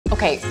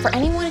Okay, for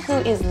anyone who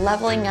is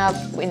leveling up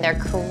in their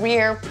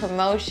career,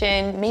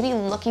 promotion, maybe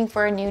looking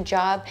for a new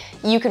job,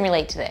 you can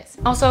relate to this.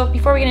 Also,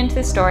 before we get into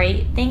the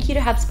story, thank you to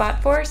HubSpot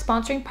for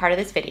sponsoring part of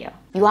this video.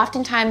 You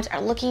oftentimes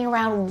are looking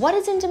around, what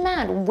is in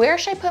demand? Where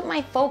should I put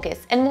my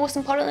focus? And most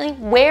importantly,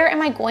 where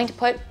am I going to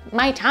put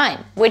my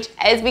time? Which,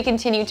 as we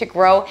continue to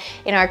grow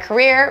in our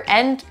career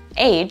and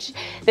age,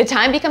 the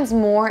time becomes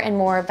more and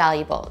more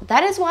valuable.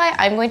 That is why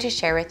I'm going to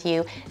share with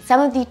you some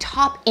of the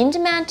top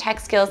in-demand tech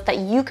skills that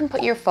you can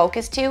put your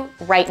focus to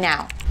right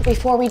now.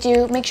 Before we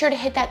do, make sure to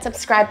hit that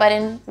subscribe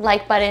button,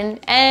 like button,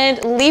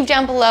 and leave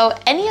down below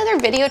any other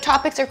video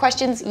topics or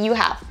questions you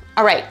have.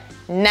 All right,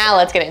 now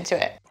let's get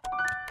into it.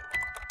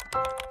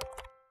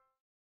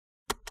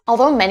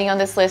 Although many on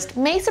this list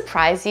may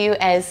surprise you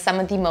as some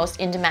of the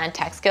most in-demand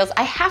tech skills,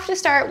 I have to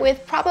start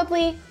with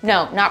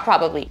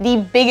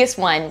the biggest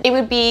one. It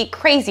would be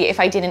crazy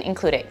if I didn't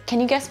include it. Can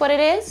you guess what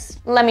it is?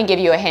 Let me give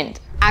you a hint.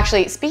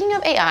 Actually, speaking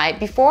of AI,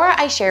 before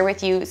I share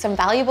with you some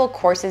valuable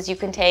courses you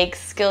can take,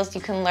 skills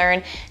you can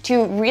learn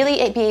to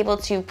really be able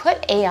to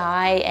put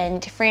AI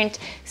and different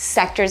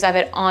sectors of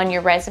it on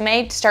your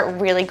resume to start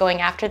really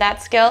going after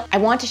that skill, I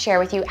want to share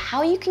with you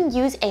how you can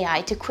use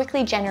AI to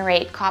quickly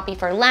generate copy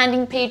for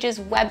landing pages,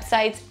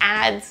 websites,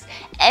 ads,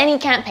 any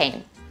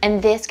campaign.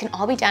 And this can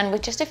all be done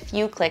with just a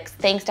few clicks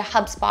thanks to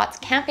HubSpot's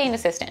Campaign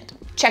Assistant.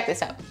 Check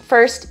this out.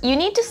 First, you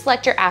need to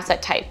select your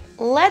asset type.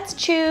 Let's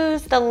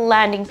choose the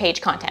landing page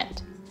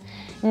content.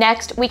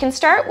 Next, we can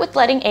start with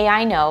letting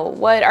AI know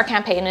what our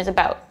campaign is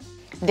about.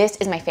 This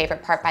is my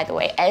favorite part, by the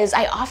way, as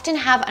I often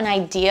have an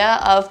idea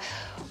of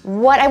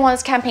what I want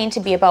this campaign to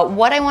be about,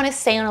 what I want to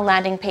say on a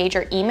landing page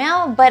or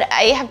email, but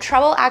I have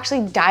trouble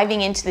actually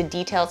diving into the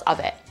details of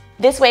it.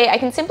 This way, I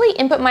can simply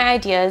input my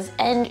ideas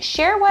and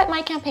share what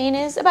my campaign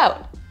is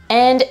about.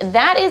 And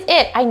that is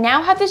it. I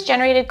now have this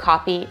generated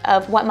copy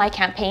of what my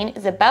campaign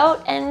is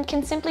about and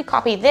can simply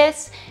copy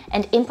this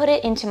and input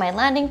it into my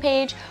landing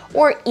page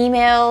or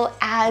email,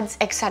 ads,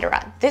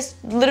 etc. This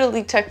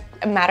literally took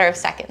a matter of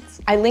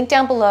seconds. I link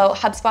down below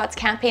HubSpot's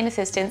Campaign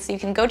Assistant so you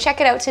can go check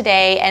it out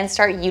today and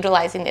start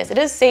utilizing this. It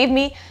has saved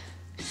me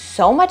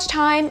so much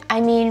time.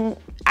 I mean,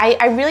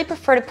 I really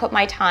prefer to put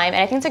my time,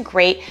 and I think it's a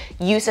great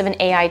use of an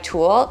AI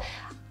tool.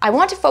 I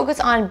want to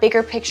focus on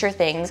bigger picture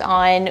things,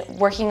 on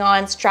working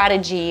on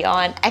strategy,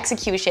 on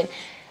execution,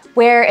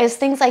 whereas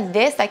things like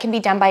this that can be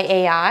done by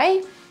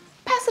AI,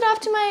 pass it off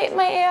to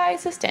my AI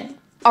assistant.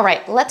 All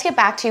right, let's get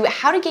back to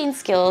how to gain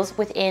skills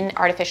within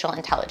artificial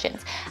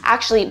intelligence.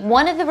 Actually,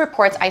 one of the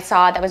reports I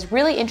saw that was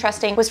really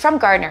interesting was from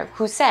Gartner,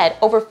 who said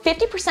over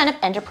 50% of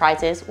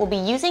enterprises will be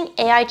using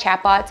AI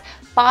chatbots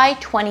by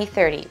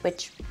 2030,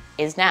 which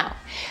is now.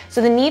 So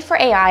the need for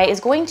AI is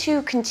going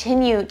to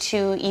continue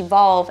to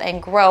evolve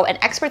and grow, and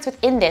experts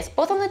within this,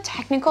 both on the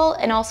technical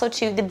and also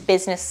to the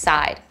business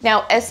side.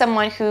 Now, as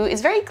someone who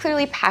is very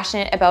clearly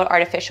passionate about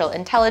artificial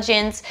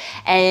intelligence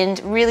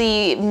and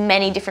really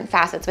many different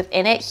facets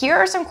within it, here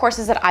are some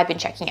courses that I've been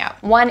checking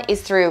out. One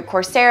is through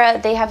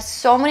Coursera. They have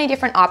so many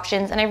different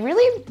options, and I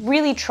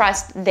really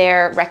trust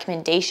their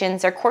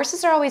recommendations. Their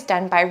courses are always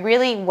done by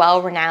really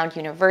well-renowned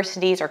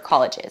universities or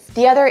colleges.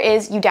 The other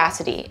is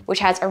Udacity, which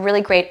has a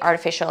really great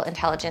artificial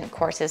intelligence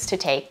courses to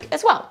take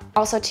as well.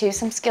 Also too,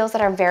 some skills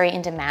that are very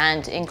in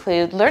demand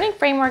include learning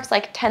frameworks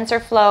like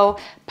TensorFlow,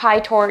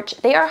 PyTorch.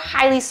 They are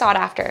highly sought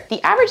after.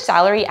 The average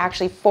salary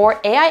actually for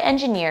AI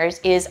engineers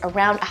is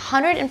around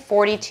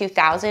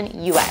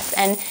 142,000 US.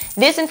 And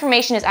this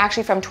information is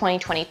actually from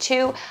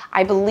 2022.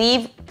 I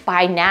believe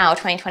by now,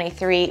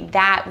 2023,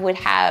 that would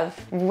have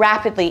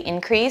rapidly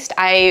increased.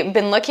 I've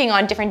been looking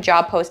on different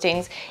job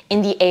postings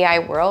in the AI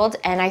world,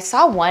 and I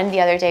saw one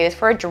the other day. It was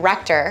for a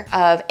director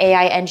of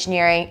AI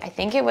engineering. I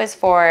think it was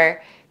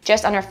for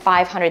just under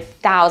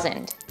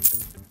 500,000.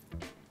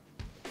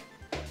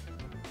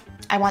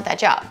 I want that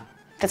job.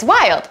 That's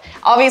wild.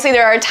 Obviously,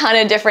 there are a ton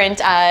of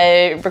different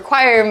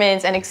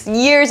requirements and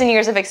years and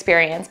years of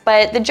experience,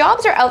 but the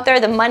jobs are out there,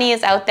 the money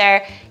is out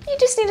there. You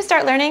just need to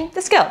start learning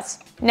the skills.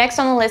 Next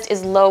on the list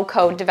is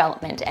low-code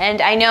development.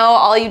 And I know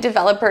all you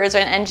developers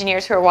and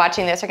engineers who are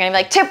watching this are gonna be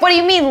like, Tiff, what do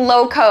you mean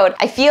low code?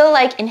 I feel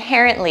like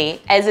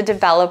inherently as a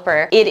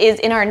developer, it is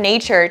in our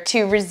nature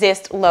to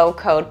resist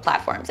low-code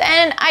platforms.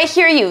 And I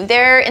hear you,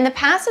 there in the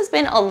past has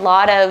been a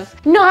lot of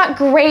not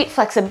great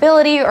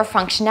flexibility or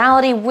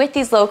functionality with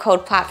these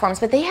low-code platforms,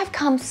 but they have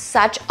come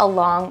such a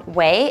long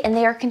way and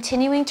they are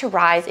continuing to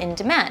rise in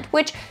demand,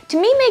 which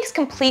to me makes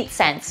complete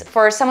sense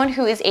for someone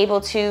who is able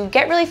to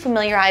get really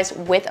familiarized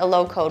with a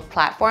low-code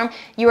platform.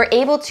 You are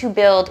able to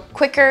build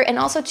quicker and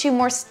also to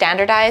more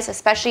standardized,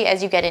 especially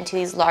as you get into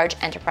these large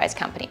enterprise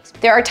companies.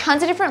 There are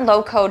tons of different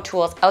low-code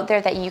tools out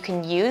there that you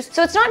can use.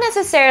 So it's not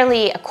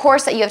necessarily a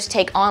course that you have to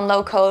take on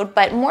low-code,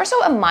 but more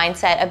so a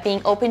mindset of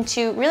being open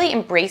to really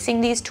embracing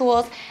these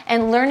tools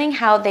and learning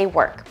how they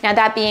work. Now,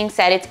 that being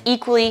said, it's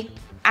equally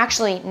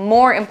Actually,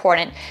 more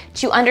important,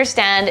 to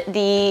understand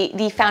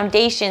the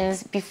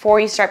foundations before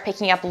you start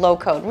picking up low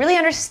code. Really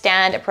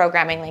understand a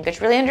programming language,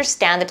 really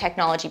understand the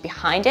technology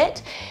behind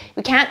it.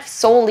 We can't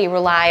solely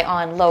rely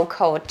on low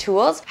code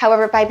tools.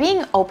 However, by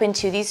being open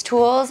to these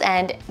tools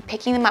and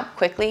picking them up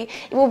quickly,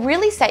 it will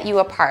really set you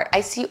apart.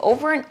 I see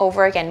over and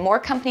over again more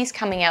companies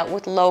coming out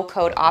with low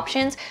code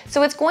options,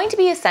 so it's going to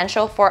be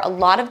essential for a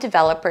lot of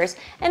developers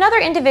and other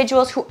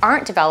individuals who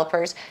aren't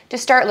developers to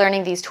start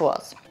learning these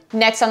tools.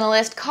 Next on the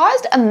list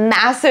caused a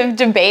massive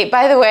debate,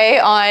 by the way,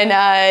 on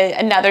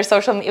another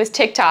social media, it was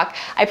TikTok.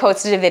 I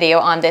posted a video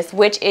on this,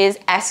 which is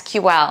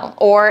SQL,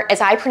 or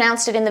as I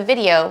pronounced it in the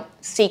video,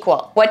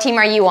 SQL. What team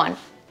are you on?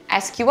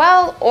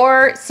 SQL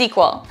or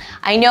SQL?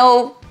 I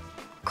know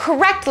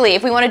correctly,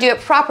 if we want to do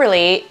it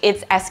properly,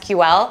 it's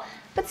SQL,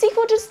 but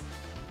SQL just,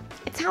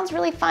 it sounds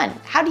really fun.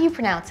 How do you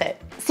pronounce it?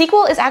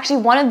 SQL is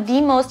actually one of the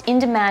most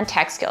in-demand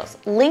tech skills.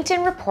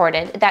 LinkedIn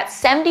reported that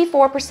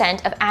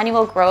 74% of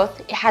annual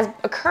growth has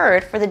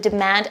occurred for the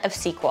demand of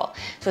SQL.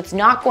 So it's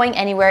not going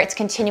anywhere, it's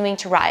continuing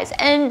to rise.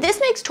 And this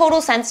makes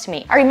total sense to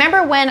me. I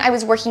remember when I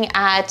was working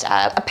at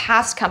a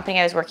past company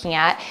I was working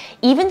at,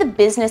 even the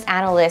business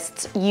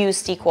analysts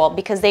used SQL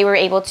because they were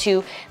able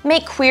to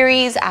make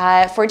queries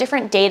for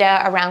different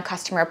data around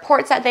customer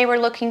reports that they were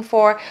looking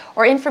for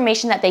or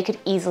information that they could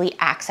easily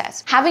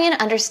access. Having an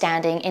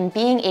understanding and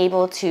being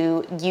able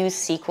to use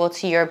SQL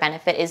to your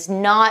benefit is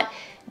not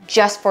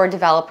just for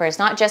developers,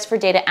 not just for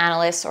data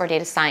analysts or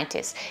data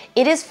scientists.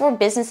 It is for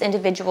business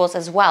individuals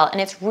as well,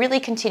 and it's really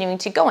continuing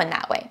to go in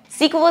that way.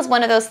 SQL is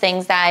one of those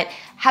things that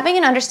having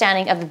an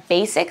understanding of the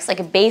basics,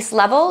 like a base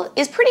level,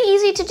 is pretty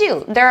easy to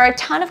do. There are a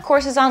ton of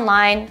courses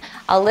online.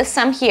 I'll list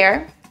some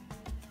here.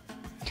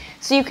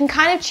 So you can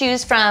kind of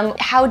choose from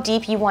how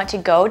deep you want to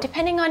go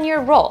depending on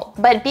your role.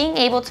 But being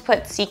able to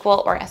put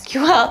SQL or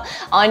SQL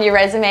on your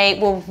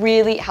resume will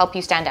really help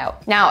you stand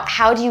out. Now,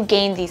 how do you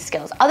gain these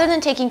skills? Other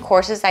than taking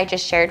courses I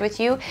just shared with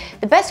you,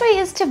 the best way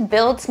is to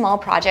build small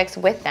projects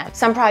with them.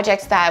 Some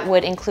projects that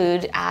would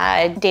include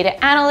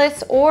data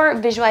analysts or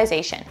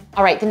visualization.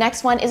 All right, the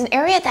next one is an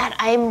area that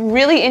I'm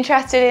really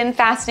interested in,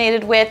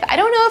 fascinated with. I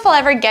don't know if I'll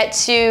ever get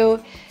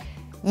to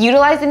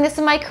utilizing this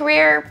in my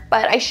career,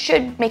 but I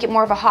should make it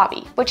more of a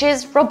hobby, which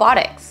is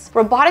robotics.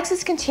 Robotics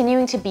is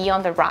continuing to be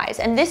on the rise,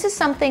 and this is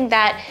something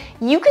that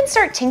you can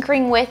start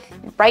tinkering with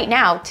right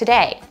now,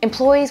 today.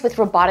 Employees with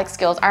robotic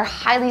skills are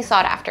highly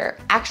sought after.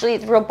 Actually,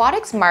 the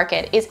robotics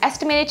market is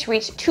estimated to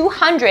reach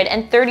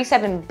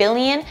 $237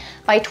 billion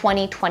by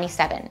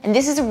 2027. And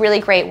this is a really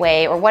great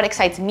way, or what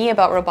excites me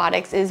about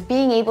robotics is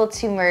being able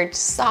to merge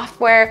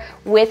software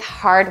with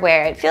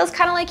hardware. It feels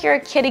kind of like you're a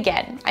kid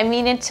again. I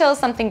mean, until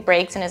something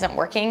breaks and isn't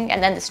working,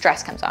 and then the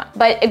stress comes on.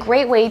 But a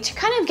great way to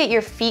kind of get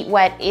your feet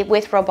wet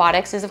with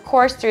robotics is of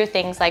course through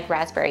things like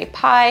Raspberry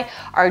Pi,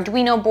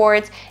 Arduino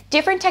boards,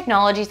 different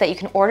technologies that you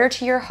can order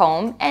to your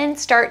home and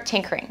start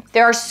tinkering.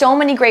 There are so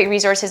many great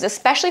resources,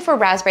 especially for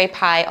Raspberry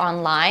Pi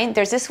online.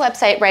 There's this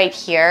website right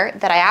here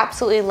that I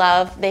absolutely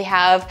love. They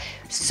have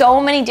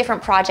so many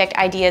different project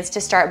ideas to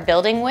start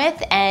building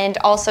with, and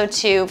also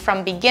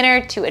from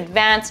beginner to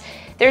advanced.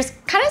 There's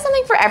kind of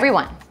something for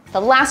everyone. The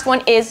last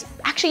one is,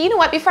 actually, you know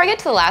what? Before I get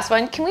to the last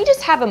one, can we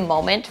just have a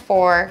moment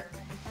for,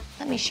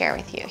 let me share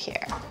with you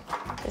here.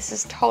 This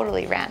is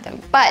totally random,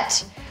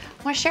 but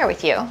I want to share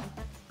with you.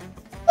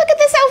 Look at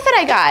this outfit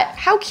I got.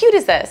 How cute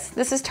is this?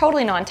 This is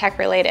totally non-tech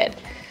related,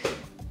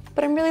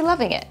 but I'm really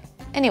loving it.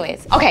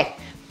 Anyways, okay.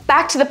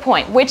 Back to the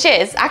point, which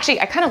is, actually,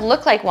 I kind of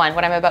look like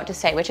what I'm about to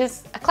say, which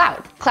is a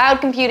cloud. Cloud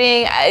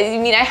computing, I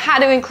mean, I had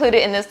to include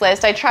it in this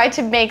list. I tried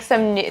to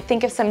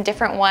think of some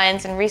different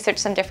ones and research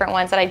some different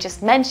ones that I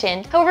just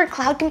mentioned. However,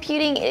 cloud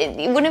computing,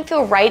 it wouldn't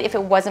feel right if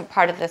it wasn't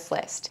part of this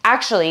list.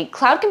 Actually,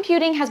 cloud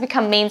computing has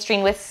become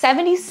mainstream with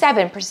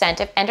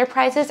 77% of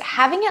enterprises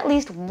having at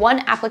least one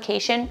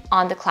application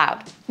on the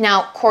cloud.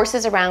 Now,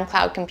 courses around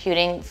cloud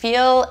computing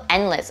feel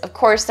endless. Of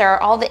course, there are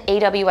all the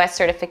AWS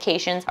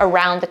certifications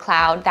around the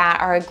cloud that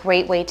are a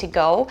great way to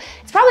go.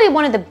 It's probably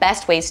one of the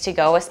best ways to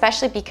go,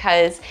 especially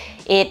because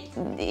it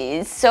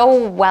is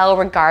so well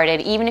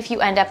regarded. Even if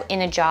you end up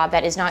in a job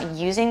that is not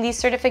using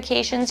these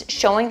certifications,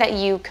 showing that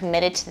you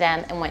committed to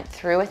them and went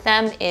through with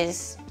them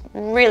is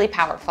really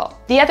powerful.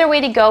 The other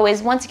way to go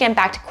is once again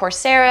back to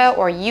Coursera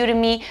or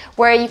Udemy,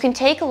 where you can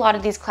take a lot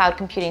of these cloud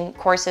computing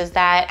courses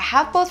that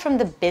have both from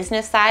the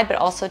business side but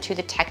also to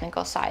the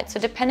technical side. So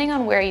depending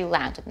on where you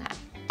land in that.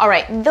 All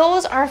right,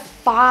 those are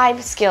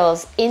 5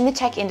 skills in the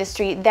tech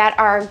industry that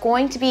are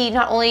going to be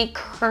not only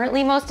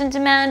currently most in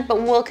demand,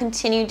 but will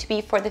continue to be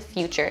for the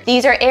future.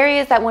 These are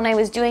areas that when I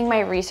was doing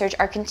my research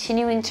are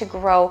continuing to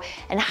grow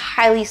and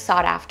highly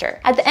sought after.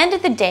 At the end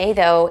of the day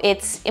though,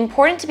 it's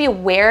important to be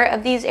aware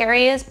of these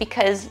areas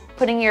because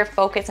putting your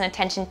focus and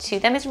attention to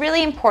them is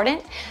really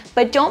important,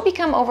 but don't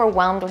become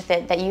overwhelmed with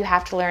it that you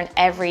have to learn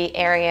every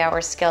area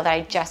or skill that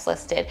I just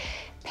listed.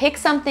 Pick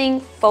something,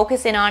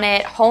 focus in on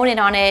it, hone in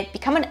on it,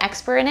 become an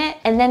expert in it,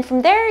 and then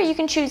from there you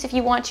can choose if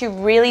you want to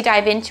really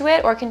dive into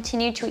it or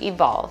continue to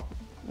evolve.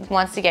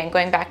 once again,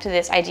 going back to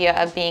this idea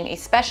of being a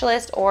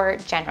specialist or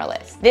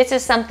generalist. This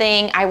is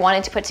something I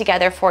wanted to put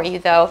together for you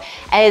though,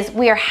 as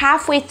we are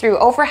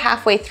over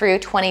halfway through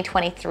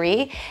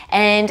 2023,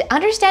 and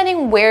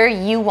understanding where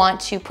you want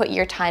to put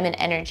your time and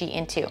energy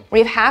into. We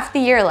have half the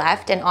year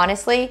left, and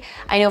honestly,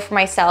 I know for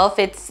myself,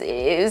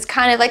 it was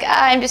kind of like,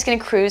 I'm just gonna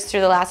cruise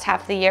through the last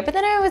half of the year, but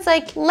then I was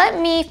like, let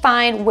me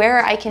find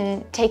where I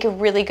can take a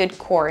really good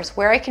course,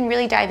 where I can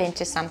really dive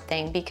into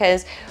something,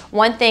 because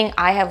one thing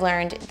I have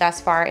learned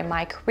thus far in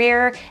my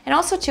career, and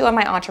also too on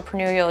my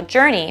entrepreneurial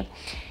journey,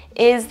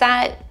 is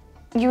that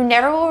you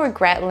never will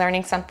regret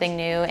learning something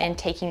new and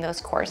taking those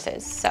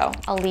courses. So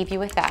I'll leave you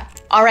with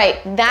that. All right,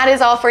 that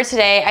is all for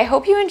today. I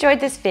hope you enjoyed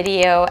this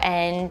video,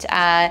 and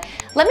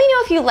let me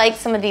know if you like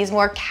some of these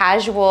more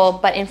casual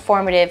but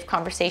informative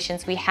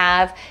conversations we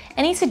have,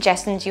 any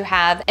suggestions you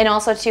have. And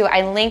also too,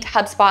 I linked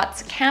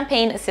HubSpot's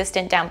campaign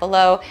assistant down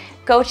below.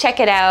 Go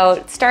check it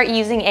out, start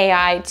using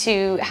AI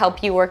to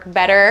help you work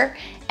better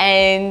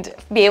and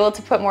be able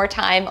to put more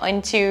time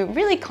into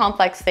really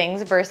complex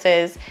things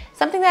versus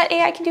something that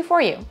AI can do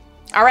for you.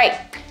 All right,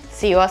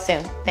 see you all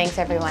soon. Thanks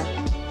everyone.